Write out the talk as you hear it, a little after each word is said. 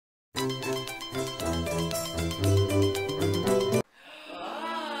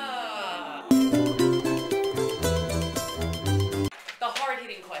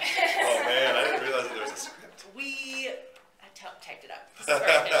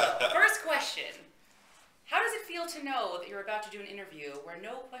question. How does it feel to know that you're about to do an interview where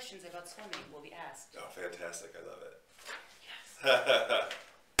no questions about swimming will be asked? Oh, fantastic. I love it. Yes.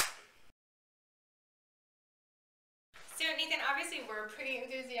 So, Nathan, obviously we're pretty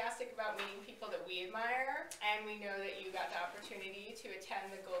enthusiastic about meeting people that we admire, and we know that you got the opportunity to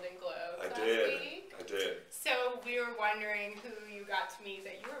attend the Golden Globes last week. I did. So we were wondering who you got to meet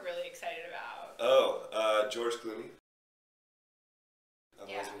that you were really excited about. Oh, George Clooney. I've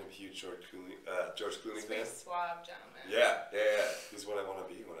Yeah. always been a huge George Clooney fan. Suave gentleman. Yeah. He's what I want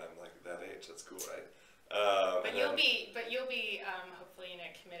to be when I'm like that age. That's cool, right? But you'll be hopefully in a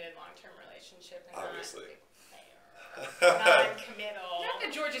committed long-term relationship and obviously. Not non-committal. Not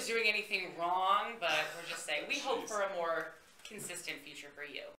that George is doing anything wrong, but we're just saying we hope for a more consistent future for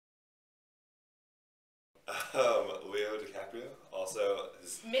you. Leo DiCaprio, also.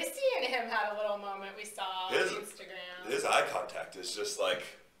 Missy and him had a little moment we saw on Instagram. His eye contact is just like,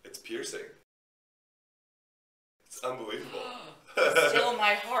 it's piercing. It's unbelievable. Still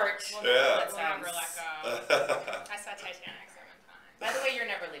my heart. We'll That never sounds... let go. I saw Titanic 7 times. By the way, you're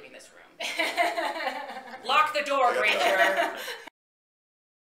never leaving this room. Lock the door, Granger.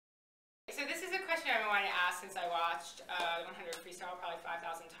 So this is a question I've been wanting to ask since I watched 100 Freestyle probably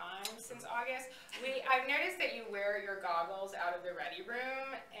 5,000 times since August. I've noticed that you wear your goggles out of the ready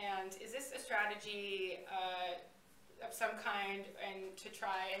room, and is this a strategy of some kind and to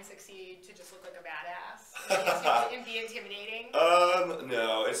try and succeed to just look like a badass and be intimidating?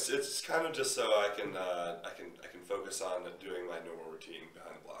 No, it's kind of just so I can focus on doing my normal routine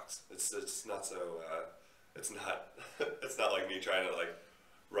behind the blocks. It's not so it's not like me trying to like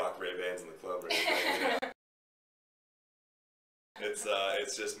rock Ray-Bans in the club or anything. You know?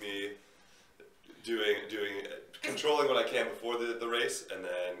 It's just me controlling what I can before the race and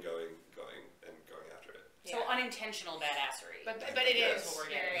then going after it. So unintentional badassery. But it is what we're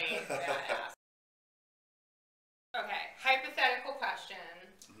getting. Badass. Okay, hypothetical question.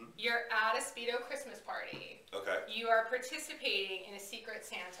 Mm-hmm. You're at a Speedo Christmas party. Okay. You are participating in a Secret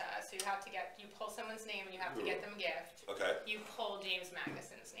Santa, so you pull someone's name and you have to get them a gift. Okay. You pull James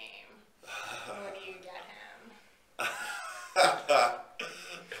Magnuson's name. What do you get him?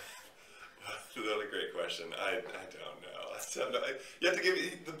 That's a great question. I don't know. You have to give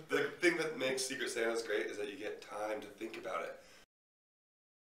the thing that makes Secret Santas great is that you get time to think about it.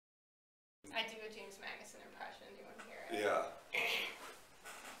 I do a James Magnuson impression. Do you want to hear it? Yeah.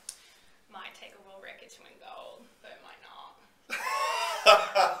 Might take a Will Ricketts to win gold, but it might not.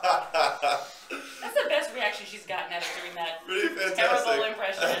 That's the best reaction she's gotten out of doing that Pretty fantastic. terrible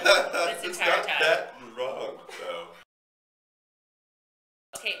impression this entire time. It's not that wrong, though.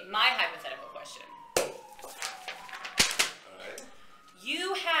 Okay, my hypothetical question. Alright.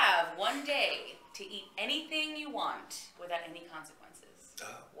 You have one day to eat anything you want without any consequences.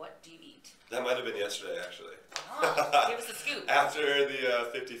 Oh. What do you eat? That might have been yesterday, actually. Oh, give us a scoop. After the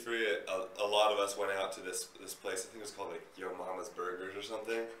 53, a lot of us went out to this place. I think it was called like Yo Mama's Burgers or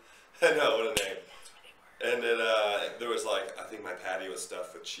something. No, what a name. And then there was like, I think my patty was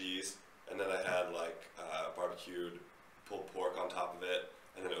stuffed with cheese, and then I had like barbecued pulled pork on top of it,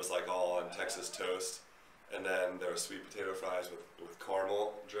 and then it was like all on Texas toast, and then there was sweet potato fries with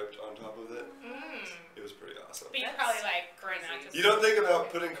caramel dripped on top of it. Mm. It was pretty awesome. But you probably like crazy. You don't think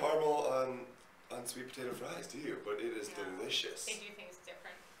about putting caramel on sweet potato fries, do you? But it is delicious. They do things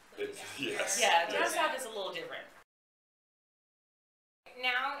different. Yes. Yeah, down south is a little different.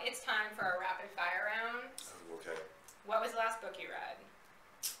 Now it's time for our rapid fire round. Oh, okay. What was the last book you read?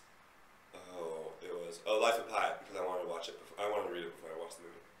 Oh, it was Life of Pi, because I wanted to watch it. I wanted to read it before I watched the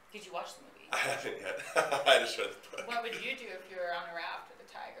movie. Did you watch the movie? I haven't yet. I just read the book. What would you do if you were on a raft with a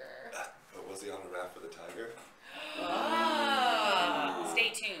tiger? But was he on a raft with a tiger?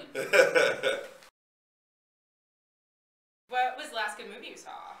 Stay tuned. What was the last good movie you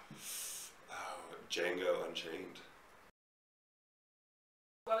saw? Oh, Django Unchained.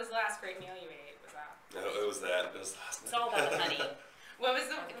 What was the last great meal you ate? Was that? No, it was that. It was last night. It's all about the honey. What is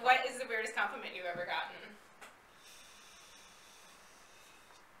the weirdest compliment you've ever gotten?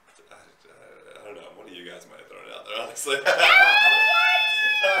 I don't know. One of you guys might have thrown it out there, honestly. Please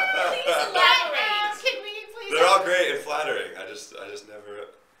elaborate. Can we please? They're all great and flattering. I just never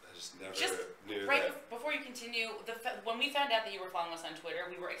knew right that. before you continue, when we found out that you were following us on Twitter,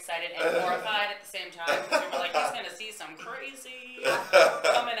 we were excited and horrified at the same time. Because we were like, he's gonna see some crazy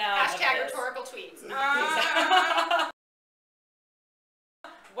coming out. Hashtag rhetorical tweets.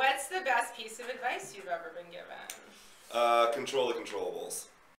 What's the best piece of advice you've ever been given? Control the controllables.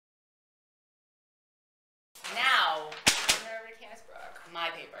 Now, Over to Candace Brooke. my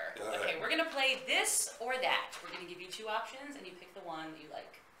paper. All Okay, right. we're gonna play this or that. We're gonna give you two options, and you pick the one that you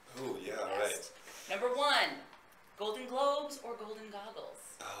like. Oh, yeah, Yes. right. Number 1, Golden Globes or Golden Goggles?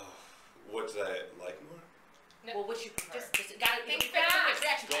 Oh, what did I like more? No. Well, which you prefer? Just gotta think quick, fast.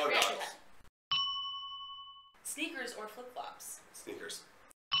 reaction time, Golden reaction Goggles. time. Sneakers or flip-flops? Sneakers.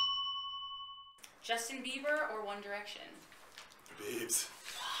 Justin Bieber or One Direction? Biebs.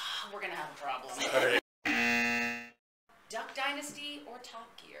 We're gonna have a problem. Sorry. Duck Dynasty or Top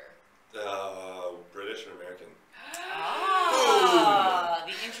Gear? British or American? Ah,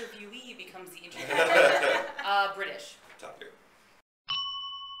 the interviewee becomes the interviewer. British. Top Gear.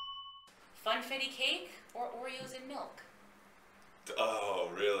 Funfetti cake or Oreos and milk? Oh,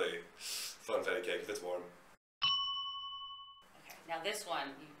 really? Funfetti cake if it's warm. Okay, now this one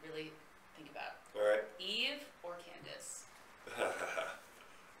you really think about. All right. Eve or Candace?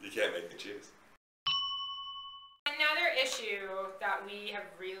 You can't make me choose. Another issue that we have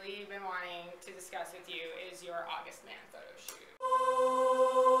really been wanting to discuss with you is your August Man photo shoot.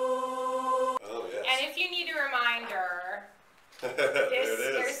 Oh, yes. And if you need a reminder, there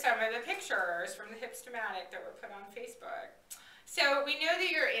it there's is. some of the pictures from the Hipstamatic that were put on Facebook. So we know that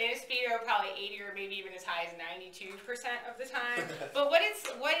you're in a Speedo probably 80 or maybe even as high as 92% of the time. But what is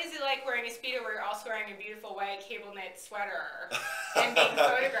it like wearing a Speedo where you're also wearing a beautiful white cable knit sweater and being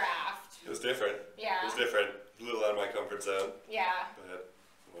photographed? It was different. Yeah. It was different. A little out of my comfort zone. Yeah. But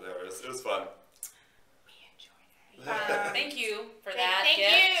whatever. It was fun. We enjoyed it. Thank you for that. Thank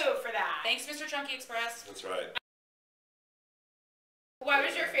gift. you for that. Thanks, Mr. Chunky Express. That's right. What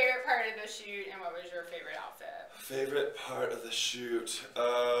was your favorite part of the shoot and what was your favorite outfit? Favorite part of the shoot?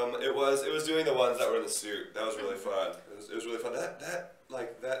 It was doing the ones that were in the suit. That was really fun. It was really fun.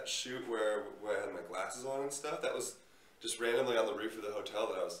 That shoot where I had my glasses on and stuff. That was just randomly on the roof of the hotel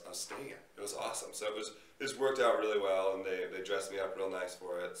that I was staying at. It was awesome. So it just worked out really well, and they dressed me up real nice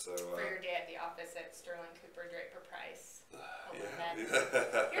for it. So For your day at the office at Sterling Cooper Draper Price.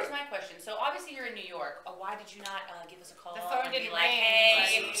 yeah. Here's my question. So obviously you're in New York. Why did you not give us a call? The phone and be didn't like, ring.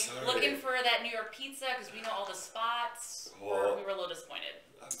 hey, I'm so sorry. looking for that New York pizza because we know all the spots. Or we were a little disappointed.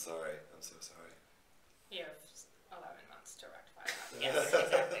 I'm sorry. I'm so sorry. You have 11 months to rectify that. Yes,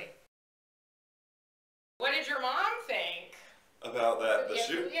 exactly. What did your mom think? About the Yeah,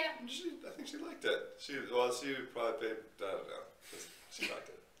 shoot? yeah. I think she liked it. She probably paid, I don't know. She liked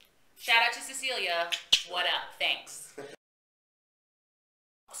it. Shout out to Cecilia. What up? Thanks.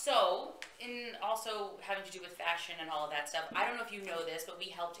 So, in also having to do with fashion and all of that stuff, I don't know if you know this, but we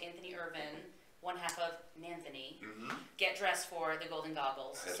helped Anthony Irvin, one half of Nanthony, get dressed for the Golden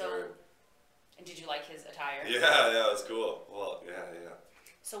Goggles. I had So, heard. and did you like his attire? Yeah, it was cool. Well, yeah.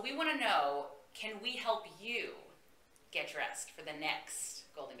 So we want to know, can we help you get dressed for the next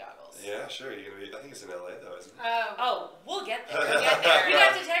Golden Goggles? Yeah, sure. You're gonna be. I think it's in LA though, isn't it? Oh, we'll get there. We'll get there. We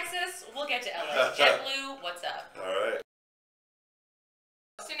got to Texas, we'll get to LA. JetBlue, what's up? All right.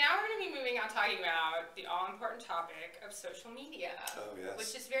 So now we're going to be moving on talking about the all-important topic of social media. Oh yes.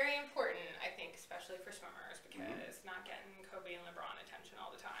 Which is very important, I think, especially for swimmers, because not getting Kobe and LeBron attention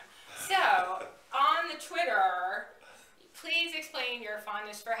all the time. So, on the Twitter, please explain your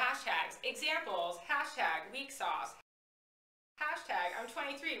fondness for hashtags. Examples, hashtag weak sauce, hashtag I'm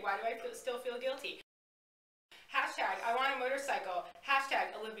 23, why do I still feel guilty? Hashtag I want a motorcycle,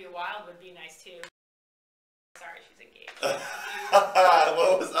 hashtag Olivia Wilde would be nice too. Sorry, she's engaged.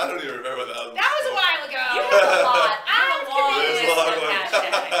 What was? I don't even remember that. That was a while ago. You have a lot. You have a long There's a list long of one.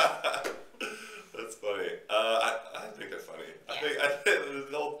 hashtags. That's funny. I think they're funny. I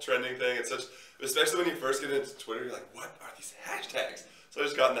think the whole trending thing. It's such, especially when you first get into Twitter, you're like, what are these hashtags? So I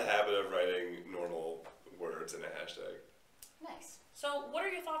just got in the habit of writing normal words in a hashtag. Nice. So, what are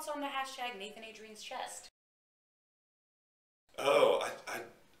your thoughts on the hashtag Nathan Adrian's chest? Oh,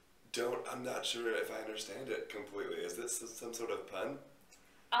 I'm not sure if I understand it completely. Is this some sort of pun?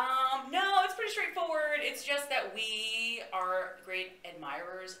 No, it's pretty straightforward. It's just that we are great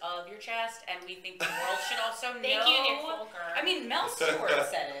admirers of your chest, and we think the world should also know. Thank you, Nick Folker. I mean, Mel Stewart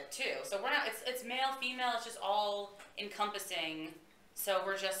said it too. So we're not. It's male, female. It's just all encompassing. So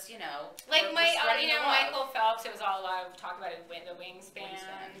we're just, Like we're my, spreading the love. Michael Phelps. It was all a lot of talk about the wingspan,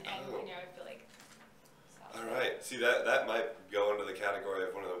 and Oh. I feel like. All right. See, that might go into the category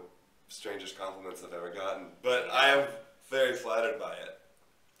of one of the strangest compliments I've ever gotten, but I am very flattered by it.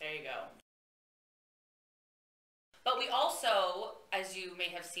 There you go. But we also, as you may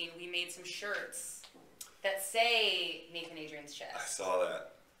have seen, we made some shirts that say Nathan Adrian's chest. I saw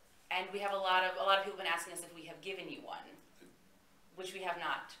that. And we have a lot of people have been asking us if we have given you one, which we have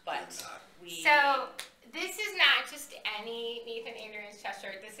not. But we. So this is not just any Nathan Adrian's chest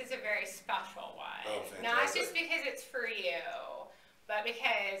shirt. This is a very special one. Oh, Not fantastic. just because it's for you, but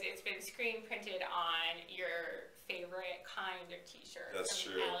because it's been screen printed on your favorite kind of t-shirt That's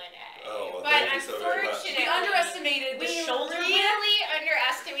from true. LNA. Oh, well, but thank you so very much. unfortunately, We underestimated the shoulder width. really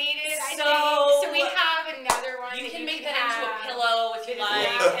underestimated, I So- think. So we have another one You that can you make can that into a have. pillow if you It is like,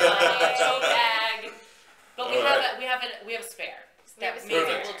 now a tote bag. But we All have a spare. We have That a maybe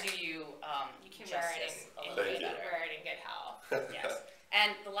spare. will do you You can wear it justice a in, little Thank bit you. better. wear it in good health. Yes.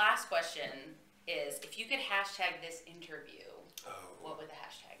 And the last question is, if you could hashtag this interview, what would the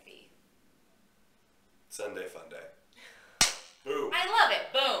hashtag be? Sunday fun day. Boom. I love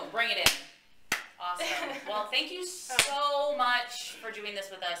it. Boom. Bring it in. Awesome. Well, thank you so much for doing this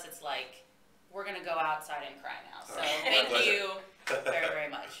with us. It's like we're going to go outside and cry now. So My thank pleasure. you very, very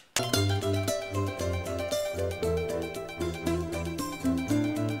much.